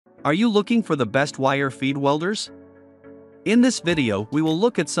Are you looking for the best wire feed welders? In this video, we will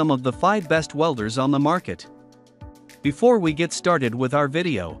look at some of the 5 best welders on the market. Before we get started with our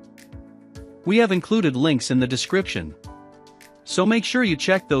video, we have included links in the description, so make sure you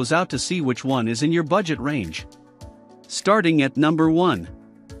check those out to see which one is in your budget range. Starting at number 1.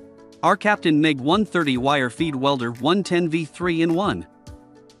 Our Captain MIG 130 Wire Feed Welder 110V 3-in-1.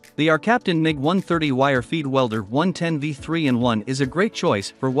 The Our Captain MIG 130 Wire Feed Welder 110V 3-in-1 is a great choice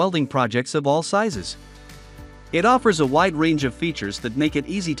for welding projects of all sizes. It offers a wide range of features that make it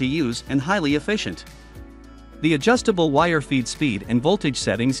easy to use and highly efficient. The adjustable wire feed speed and voltage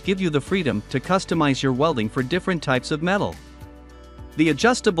settings give you the freedom to customize your welding for different types of metal. The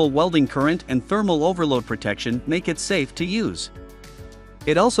adjustable welding current and thermal overload protection make it safe to use.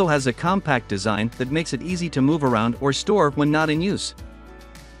 It also has a compact design that makes it easy to move around or store when not in use.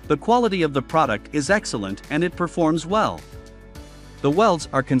 The quality of the product is excellent and it performs well. The welds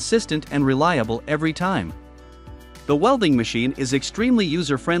are consistent and reliable every time. The welding machine is extremely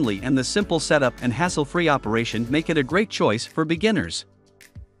user-friendly and the simple setup and hassle-free operation make it a great choice for beginners.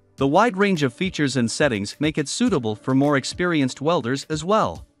 The wide range of features and settings make it suitable for more experienced welders as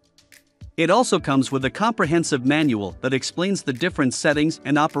well. It also comes with a comprehensive manual that explains the different settings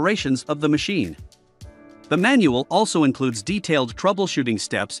and operations of the machine. The manual also includes detailed troubleshooting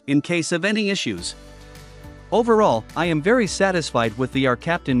steps in case of any issues. Overall, I am very satisfied with the Our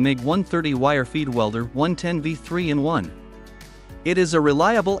Captain MIG 130 Wire Feed Welder 110V 3-in-1. It is a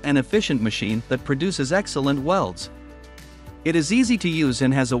reliable and efficient machine that produces excellent welds. It is easy to use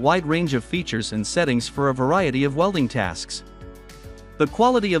and has a wide range of features and settings for a variety of welding tasks. The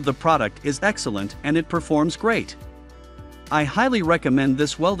quality of the product is excellent and it performs great. I highly recommend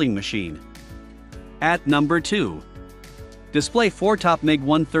this welding machine. At number 2. Display 4-Top MIG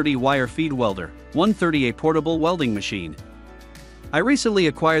 130 Wire Feed Welder 130A Portable Welding Machine. I recently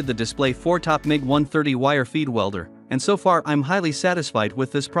acquired the Display 4-Top MIG 130 Wire Feed Welder, and so far I'm highly satisfied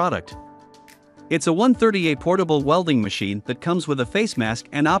with this product. It's a 130A portable welding machine that comes with a face mask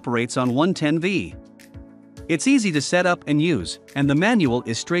and operates on 110V. It's easy to set up and use, and the manual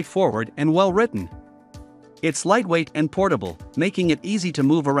is straightforward and well written. It's lightweight and portable, making it easy to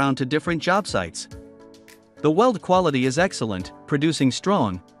move around to different job sites. The weld quality is excellent, producing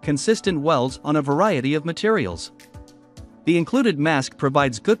strong, consistent welds on a variety of materials. The included mask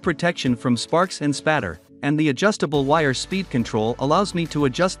provides good protection from sparks and spatter, and the adjustable wire speed control allows me to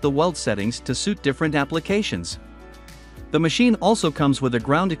adjust the weld settings to suit different applications. The machine also comes with a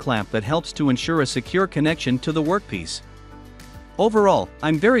ground clamp that helps to ensure a secure connection to the workpiece. Overall,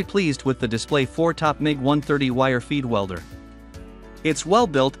 I'm very pleased with the Display 4-Top MIG 130 Wire Feed Welder. It's well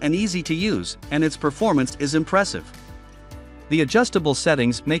built and easy to use, and its performance is impressive. The adjustable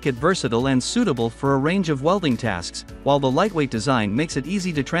settings make it versatile and suitable for a range of welding tasks, while the lightweight design makes it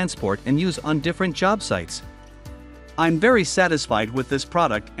easy to transport and use on different job sites. I'm very satisfied with this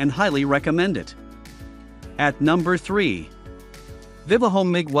product and highly recommend it. At number 3. Vivahome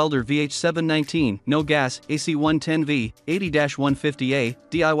MIG Welder VH719 No Gas AC 110V 80-150A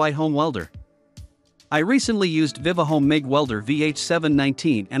DIY Home Welder. I recently used Vivahome MIG Welder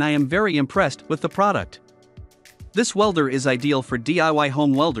VH719 and I am very impressed with the product. This welder is ideal for DIY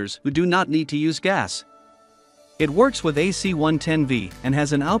home welders who do not need to use gas. It works with AC 110V and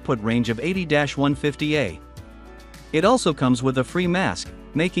has an output range of 80-150A. It also comes with a free mask,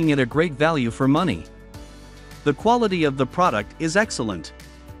 making it a great value for money. The quality of the product is excellent.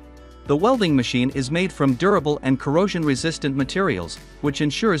 The welding machine is made from durable and corrosion-resistant materials, which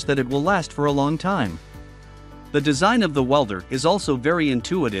ensures that it will last for a long time. The design of the welder is also very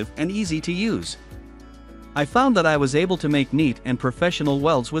intuitive and easy to use. I found that I was able to make neat and professional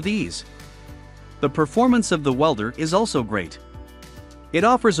welds with ease. The performance of the welder is also great. It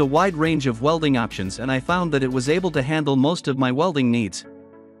offers a wide range of welding options and I found that it was able to handle most of my welding needs.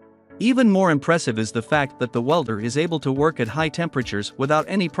 Even more impressive is the fact that the welder is able to work at high temperatures without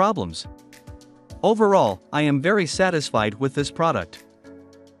any problems. Overall, I am very satisfied with this product.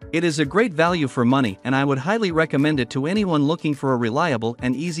 It is a great value for money and I would highly recommend it to anyone looking for a reliable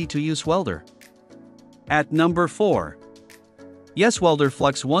and easy-to-use welder. At number 4. Yes Welder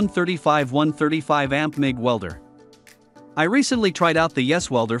Flux 135 135 Amp MIG Welder. I recently tried out the Yes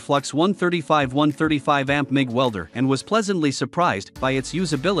Welder Flux 135 135 Amp MIG Welder and was pleasantly surprised by its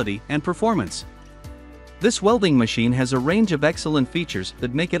usability and performance. This welding machine has a range of excellent features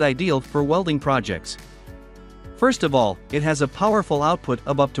that make it ideal for welding projects. First of all, it has a powerful output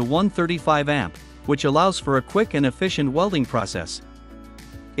of up to 135 amp, which allows for a quick and efficient welding process.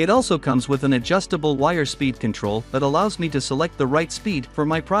 It also comes with an adjustable wire speed control that allows me to select the right speed for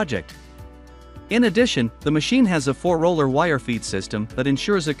my project. In addition, the machine has a 4-roller wire feed system that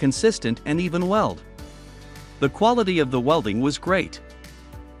ensures a consistent and even weld. The quality of the welding was great.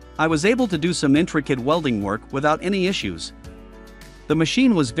 I was able to do some intricate welding work without any issues. The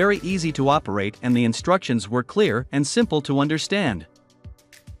machine was very easy to operate and the instructions were clear and simple to understand.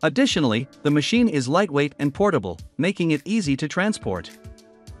 Additionally, the machine is lightweight and portable, making it easy to transport.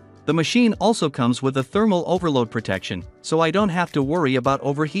 The machine also comes with a thermal overload protection, so I don't have to worry about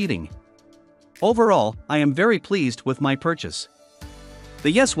overheating. Overall, I am very pleased with my purchase.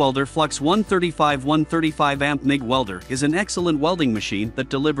 The Yes Welder Flux 135 amp MIG welder is an excellent welding machine that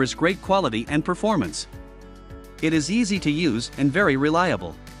delivers great quality and performance. It is easy to use and very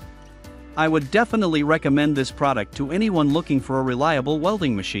reliable. I would definitely recommend this product to anyone looking for a reliable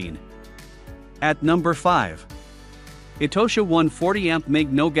welding machine. At number 5. Etosha 140 amp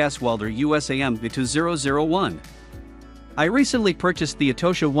MIG no gas welder USAM B2001. I recently purchased the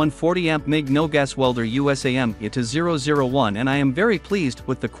Etosha 140 amp MIG no gas welder USAM B2001 and I am very pleased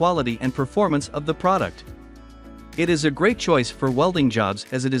with the quality and performance of the product. It is a great choice for welding jobs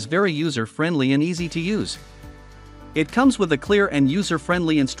as it is very user-friendly and easy to use. It comes with a clear and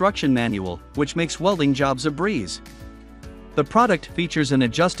user-friendly instruction manual, which makes welding jobs a breeze. The product features an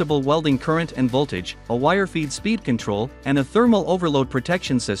adjustable welding current and voltage, a wire feed speed control, and a thermal overload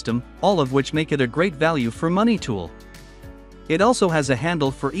protection system, all of which make it a great value for money tool. It also has a handle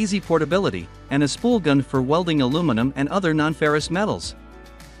for easy portability, and a spool gun for welding aluminum and other non-ferrous metals.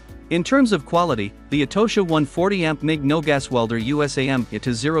 In terms of quality, the Etosha 140 amp MIG no gas welder USAM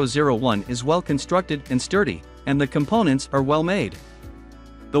B2001 is well constructed and sturdy, and the components are well made.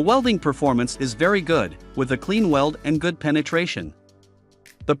 The welding performance is very good, with a clean weld and good penetration.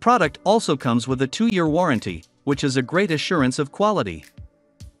 The product also comes with a 2-year warranty, which is a great assurance of quality.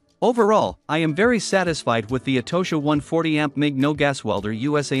 Overall, I am very satisfied with the Etosha 140 amp MIG no gas welder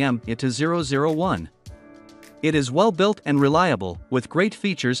USAM B2001. It is well built and reliable, with great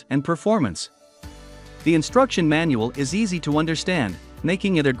features and performance. The instruction manual is easy to understand,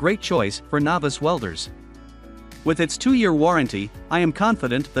 making it a great choice for novice welders. With its 2-year warranty, I am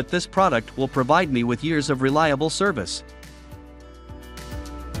confident that this product will provide me with years of reliable service.